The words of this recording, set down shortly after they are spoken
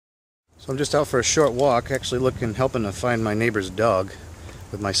So I'm just out for a short walk, actually helping to find my neighbor's dog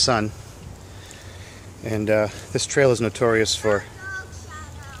with my son. And this trail is notorious for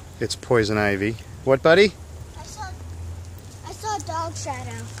its poison ivy. What, buddy? I saw a dog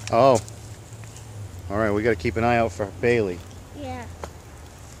shadow. Oh. Alright, we gotta keep an eye out for Bailey. Yeah.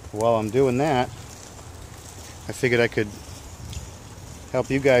 While I'm doing that, I figured I could help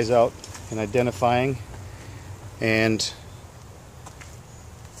you guys out in identifying and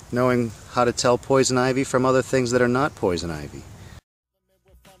knowing how to tell poison ivy from other things that are not poison ivy.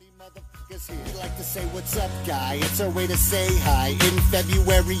 We like to say what's up, guy. It's our way to say hi. In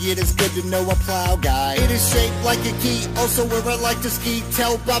February, it is good to know a plow guy. It is shaped like a key, also where I like to ski.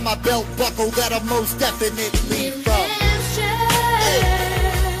 Tell by my belt buckle that I'm most definitely from.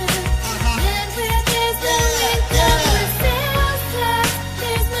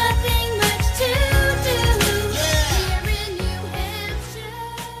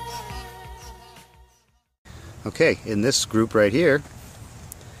 Okay, in this group right here,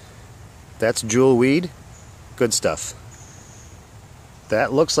 that's jewelweed, good stuff.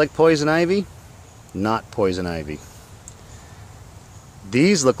 That looks like poison ivy, not poison ivy.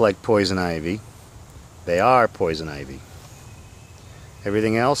 These look like poison ivy, they are poison ivy.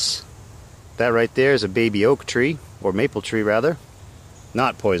 Everything else, that right there is a baby oak tree, or maple tree rather,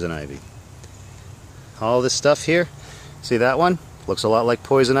 not poison ivy. All this stuff here, see that one? Looks a lot like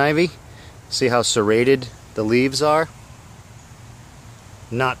poison ivy. See how serrated the leaves are?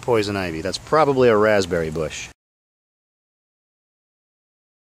 Not poison ivy. That's probably a raspberry bush.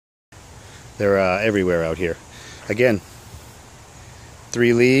 They're everywhere out here. Again,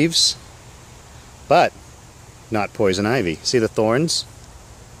 3 leaves, but not poison ivy. See the thorns?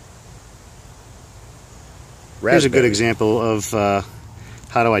 Here's a good example of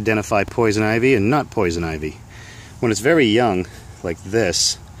how to identify poison ivy and not poison ivy. When it's very young, like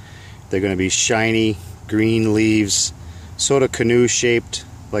this, they're going to be shiny green leaves, sort of canoe shaped,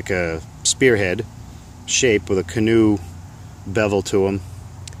 like a spearhead shape with a canoe bevel to them.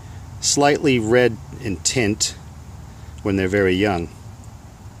 Slightly red in tint when they're very young.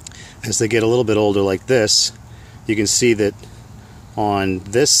 As they get a little bit older like this, you can see that on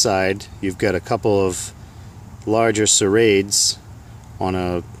this side you've got a couple of larger serrades on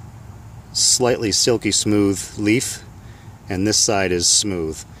a slightly silky smooth leaf, and this side is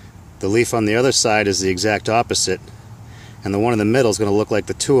smooth. The leaf on the other side is the exact opposite, and the one in the middle is going to look like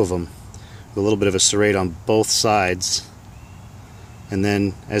the two of them, with a little bit of a serrate on both sides. And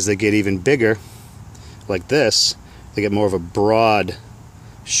then as they get even bigger, like this, they get more of a broad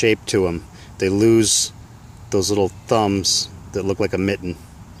shape to them. They lose those little thumbs that look like a mitten.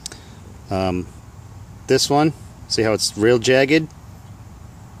 This one, see how it's real jagged?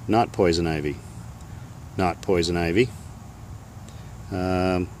 Not poison ivy. Not poison ivy.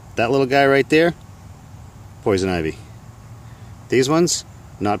 That little guy right there, poison ivy. These ones,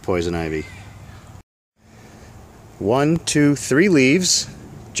 not poison ivy. 1, 2, 3 leaves,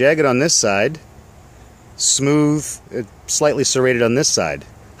 jagged on this side, smooth, slightly serrated on this side.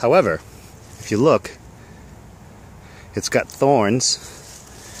 However, if you look, it's got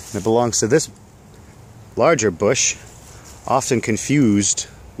thorns, and it belongs to this larger bush, often confused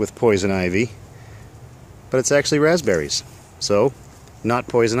with poison ivy, but it's actually raspberries. So, not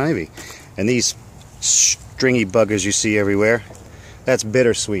poison ivy. And these stringy buggers you see everywhere, that's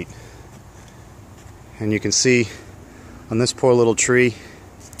bittersweet. And you can see on this poor little tree,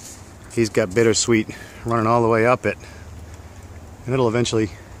 he's got bittersweet running all the way up it. And it'll eventually,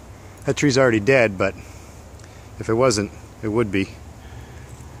 that tree's already dead, but if it wasn't, it would be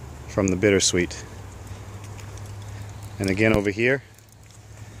from the bittersweet. And again over here,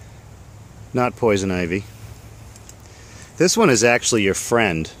 not poison ivy. This one is actually your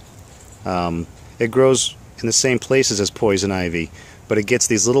friend. It grows in the same places as poison ivy, but it gets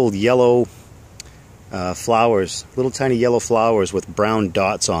these little yellow flowers, little tiny yellow flowers with brown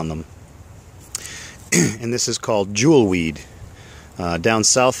dots on them. And this is called jewelweed. Down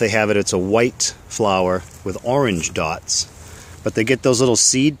south they have it, it's a white flower with orange dots. But they get those little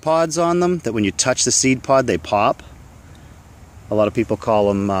seed pods on them that when you touch the seed pod they pop. A lot of people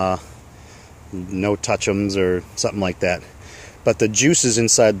call them no-touch'ems or something like that. But the juices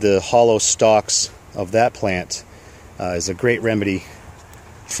inside the hollow stalks of that plant is a great remedy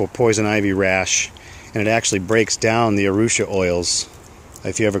for poison ivy rash, and it actually breaks down the Arusha oils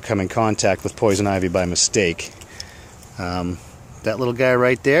if you ever come in contact with poison ivy by mistake. That little guy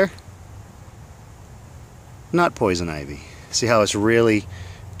right there, not poison ivy. See how it's really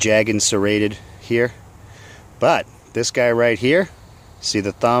jagged and serrated here? But this guy right here, see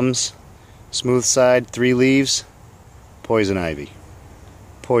the thumbs, smooth side, 3 leaves, poison ivy.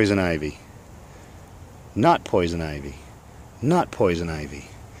 poison ivy. Not poison ivy. Not poison ivy.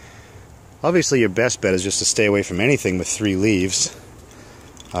 Obviously your best bet is just to stay away from anything with 3 leaves.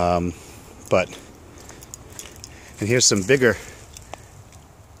 And here's some bigger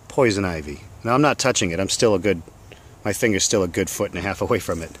poison ivy. Now I'm not touching it. My finger's still a good 1.5 feet away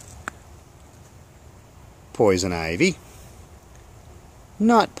from it. Poison ivy.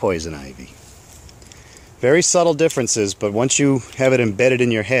 Not poison ivy. Very subtle differences, but once you have it embedded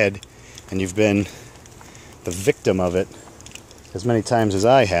in your head and you've been the victim of it as many times as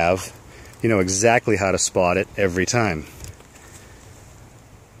I have, you know exactly how to spot it every time.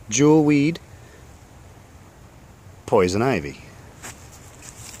 Jewelweed, poison ivy.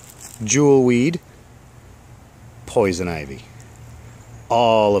 Jewelweed, poison ivy.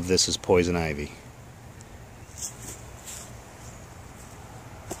 All of this is poison ivy.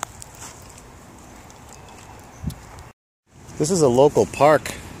 This is a local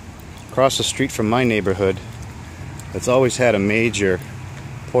park across the street from my neighborhood that's always had a major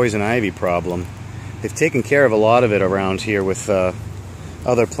poison ivy problem. They've taken care of a lot of it around here with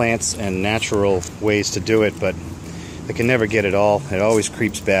other plants and natural ways to do it, but they can never get it all. It always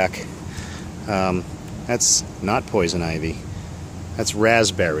creeps back. That's not poison ivy. That's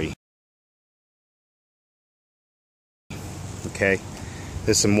raspberry. Okay,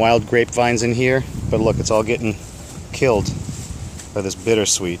 there's some wild grapevines in here, but look, it's all getting killed by this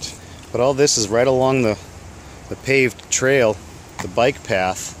bittersweet. But all this is right along the paved trail, the bike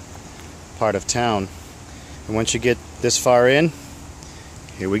path part of town. And once you get this far in,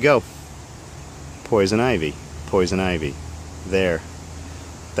 here we go. Poison ivy, poison ivy. There.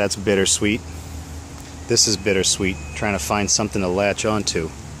 That's bittersweet. This is bittersweet, trying to find something to latch onto.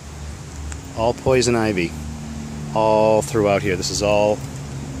 All poison ivy. All throughout here. This is all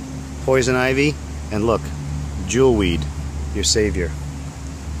poison ivy. And look, jewelweed, your savior.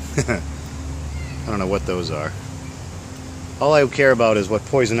 I don't know what those are. All I care about is what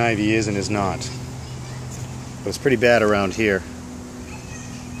poison ivy is and is not. But it's pretty bad around here.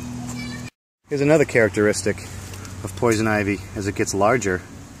 Here's another characteristic of poison ivy. As it gets larger,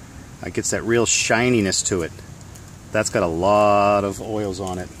 it gets that real shininess to it. That's got a lot of oils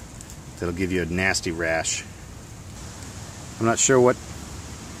on it that'll give you a nasty rash. I'm not sure what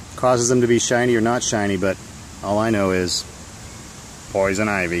causes them to be shiny or not shiny, but all I know is poison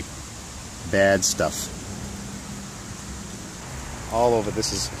ivy. Bad stuff. All over.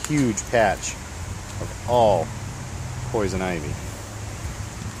 This is a huge patch of all poison ivy.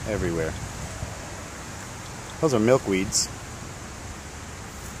 Everywhere. Those are milkweeds.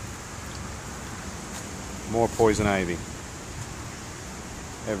 More poison ivy.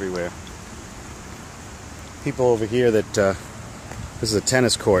 Everywhere. People over here that, this is a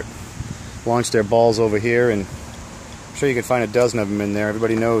tennis court, launch their balls over here, and I'm sure you can find a dozen of them in there.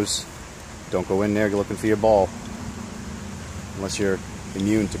 Everybody knows, don't go in there looking for your ball. Unless you're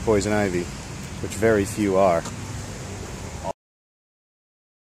immune to poison ivy, which very few are.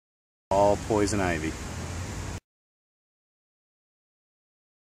 All poison ivy.